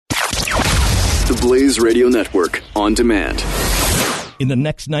The Blaze Radio Network, on demand. In the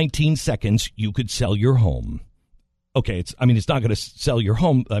next 19 seconds, you could sell your home. Okay, it's not going to sell your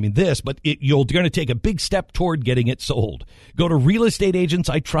home, but you're going to take a big step toward getting it sold. Go to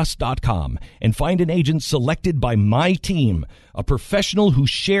realestateagentsitrust.com and find an agent selected by my team, a professional who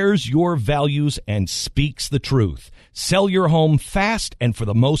shares your values and speaks the truth. Sell your home fast and for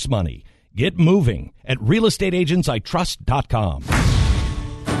the most money. Get moving at realestateagentsitrust.com.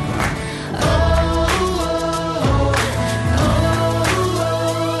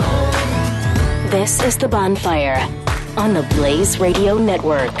 This is The Bonfire on the Blaze Radio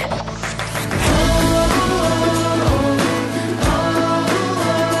Network.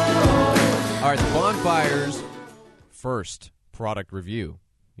 All right, The Bonfire's first product review.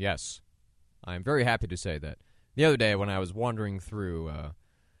 Yes, I'm very happy to say that. The other day when I was wandering through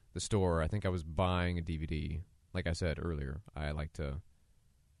the store, I think I was buying a DVD. Like I said earlier, I like to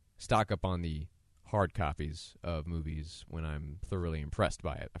stock up on the hard copies of movies when I'm thoroughly impressed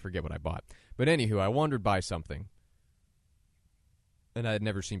by it. I forget what I bought. But anywho, I wandered by something that I had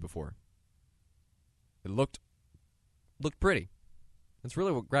never seen before. It looked pretty. That's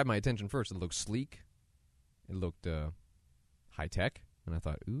really what grabbed my attention first. It looked sleek. It looked high-tech. And I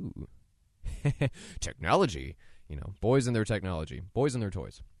thought, ooh, technology. You know, boys and their technology. Boys and their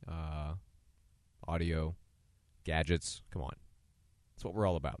toys. Audio, gadgets. Come on. That's what we're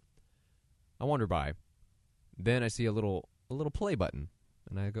all about. I wander by. Then I see a little play button.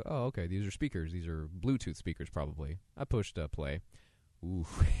 And I go, oh, okay, these are speakers. These are Bluetooth speakers, probably. I pushed play. Ooh,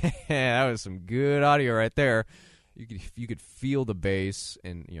 that was some good audio right there. You could feel the bass,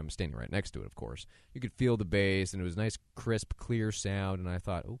 and I'm standing right next to it, of course. You could feel the bass, and it was nice, crisp, clear sound. And I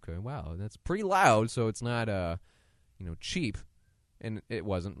thought, okay, wow, that's pretty loud. So it's not, cheap. And it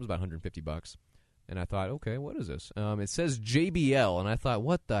wasn't. It was about $150. And I thought, okay, what is this? It says JBL, and I thought,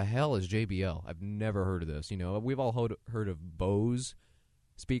 what the hell is JBL? I've never heard of this. We've all heard of Bose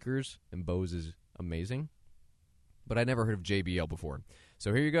speakers, and Bose is amazing. But I never heard of JBL before.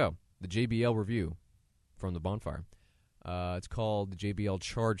 So here you go, the JBL review from The Bonfire. It's called the JBL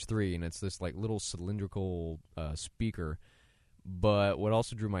Charge 3, and it's this little cylindrical speaker. But what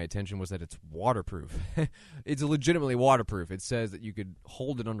also drew my attention was that it's waterproof. It's legitimately waterproof. It says that you could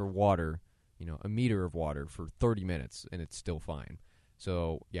hold it underwater, a meter of water for 30 minutes, and it's still fine.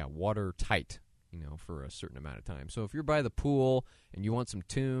 So, yeah, watertight, for a certain amount of time. So if you're by the pool and you want some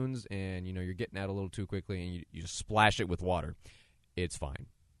tunes and, you're getting out a little too quickly and you just splash it with water, it's fine.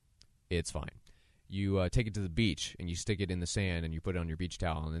 It's fine. You take it to the beach and you stick it in the sand and you put it on your beach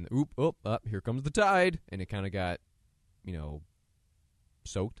towel and then, here comes the tide, and it kind of got,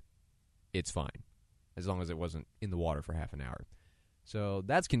 soaked. It's fine, as long as it wasn't in the water for half an hour. So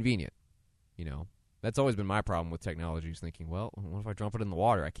that's convenient. That's always been my problem with technology, is thinking, well, what if I drop it in the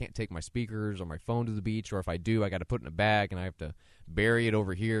water? I can't take my speakers or my phone to the beach, or if I do, I got to put it in a bag, and I have to bury it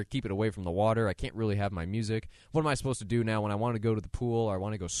over here, keep it away from the water. I can't really have my music. What am I supposed to do now when I want to go to the pool, or I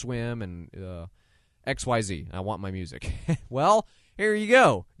want to go swim, and XYZ, I want my music? Well, here you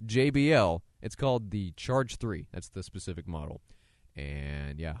go, JBL. It's called the Charge 3. That's the specific model.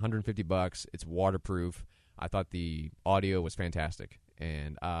 And, yeah, $150. It's waterproof. I thought the audio was fantastic.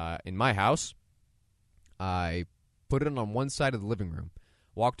 And in my house, I put it on one side of the living room,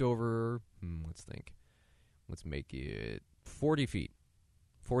 walked over, let's think. Let's make it 40 feet,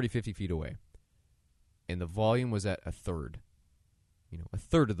 50 feet away. And the volume was at a third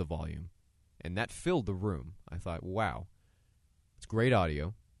of the volume. And that filled the room. I thought, wow, it's great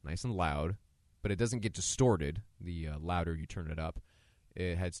audio, nice and loud, but it doesn't get distorted the louder you turn it up.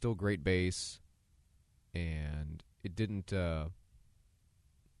 It had still great bass, and it didn't,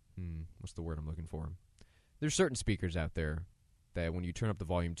 what's the word I'm looking for? There's certain speakers out there that when you turn up the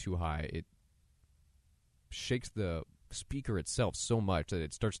volume too high, it shakes the speaker itself so much that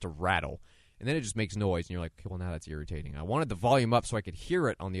it starts to rattle. And then it just makes noise, and you're like, okay, well, now that's irritating. I wanted the volume up so I could hear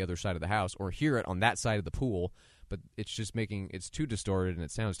it on the other side of the house or hear it on that side of the pool, but it's just it's too distorted, and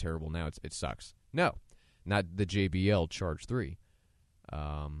it sounds terrible now. It sucks. No, not the JBL Charge 3.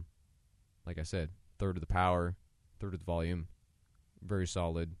 Like I said, third of the power, third of the volume, very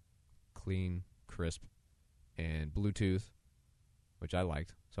solid, clean, crisp, and Bluetooth, which I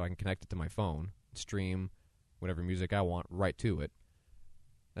liked, so I can connect it to my phone, stream whatever music I want right to it.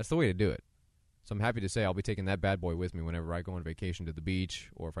 That's the way to do it. So I'm happy to say I'll be taking that bad boy with me whenever I go on vacation to the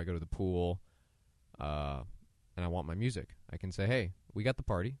beach or if I go to the pool and I want my music. I can say, hey, we got the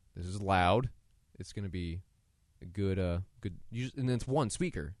party. This is loud. It's going to be a good, and then it's one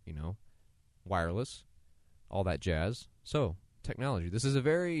speaker, wireless, all that jazz. So, technology. This is a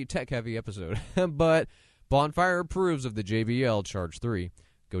very tech-heavy episode, but Bonfire approves of the JBL Charge 3.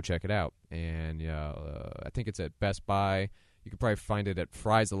 go check it out. And I think it's at Best Buy. You could probably find it at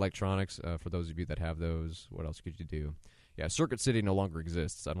Fry's Electronics for those of you that have those. What else could you do? Yeah, Circuit City no longer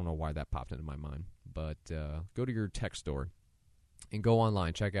exists. I don't know why that popped into my mind. But go to your tech store and go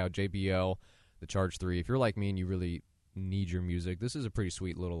online. Check out JBL, the Charge 3. If you're like me and you really need your music, this is a pretty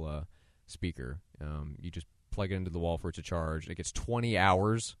sweet little speaker. You just plug it into the wall for it to charge. It gets 20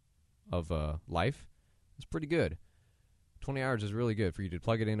 hours of life. It's pretty good. 20 hours is really good for you to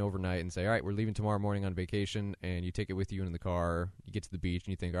plug it in overnight and say, all right, we're leaving tomorrow morning on vacation, and you take it with you in the car. You get to the beach,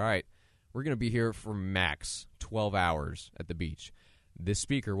 and you think, all right, we're going to be here for max 12 hours at the beach. This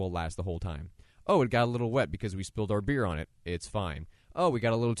speaker will last the whole time. Oh, it got a little wet because we spilled our beer on it. It's fine. Oh, we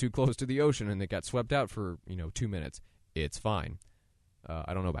got a little too close to the ocean, and it got swept out for 2 minutes. It's fine.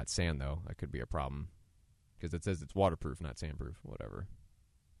 I don't know about sand, though. That could be a problem because it says it's waterproof, not sandproof. Whatever.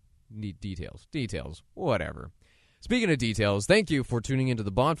 Need details. Whatever. Speaking of details, thank you for tuning into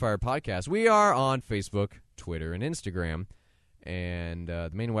the Bonfire Podcast. We are on Facebook, Twitter, and Instagram. And the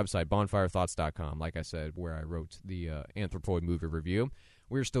main website, bonfirethoughts.com, like I said, where I wrote the Anthropoid movie review.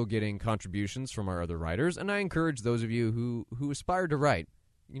 We're still getting contributions from our other writers, and I encourage those of you who aspire to write,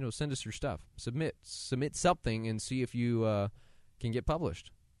 send us your stuff. Submit something and see if you can get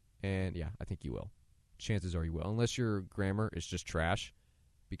published. And, yeah, I think you will. Chances are you will. Unless your grammar is just trash,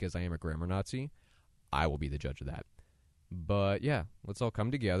 because I am a grammar Nazi, I will be the judge of that. But, yeah, let's all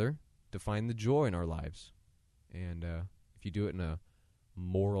come together to find the joy in our lives. And if you do it in a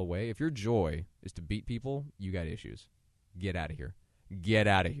moral way, if your joy is to beat people, you got issues. Get out of here. Get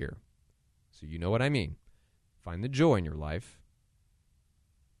out of here. So you know what I mean. Find the joy in your life.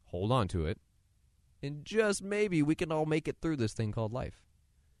 Hold on to it. And just maybe we can all make it through this thing called life.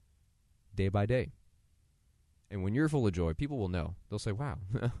 Day by day. And when you're full of joy, people will know. They'll say, wow,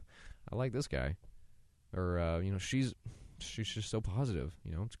 I like this guy. Or, she's just so positive.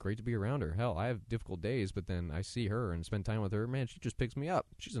 It's great to be around her. Hell, I have difficult days, but then I see her and spend time with her. Man, she just picks me up.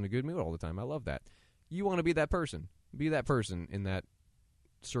 She's in a good mood all the time. I love that. You want to be that person. Be that person in that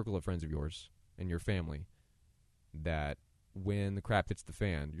circle of friends of yours and your family that when the crap hits the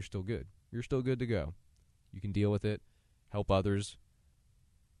fan, you're still good. You're still good to go. You can deal with it, help others,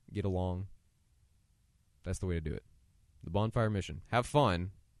 get along. That's the way to do it. The Bonfire Mission. Have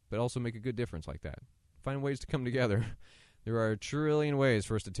fun, but also make a good difference like that. Find ways to come together. There are a trillion ways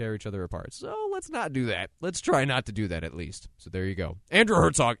for us to tear each other apart. So let's not do that. Let's try not to do that at least. So there you go. Andrew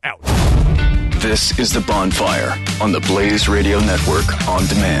Herzog, out. This is The Bonfire on the Blaze Radio Network on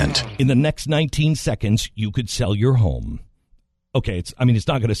demand. In the next 19 seconds, you could sell your home. Okay, it's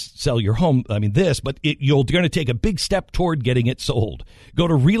not going to sell your home, but you're going to take a big step toward getting it sold. Go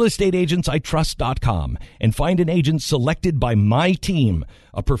to realestateagentsitrust.com and find an agent selected by my team,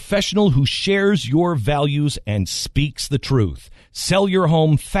 a professional who shares your values and speaks the truth. Sell your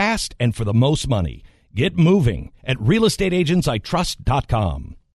home fast and for the most money. Get moving at realestateagentsitrust.com.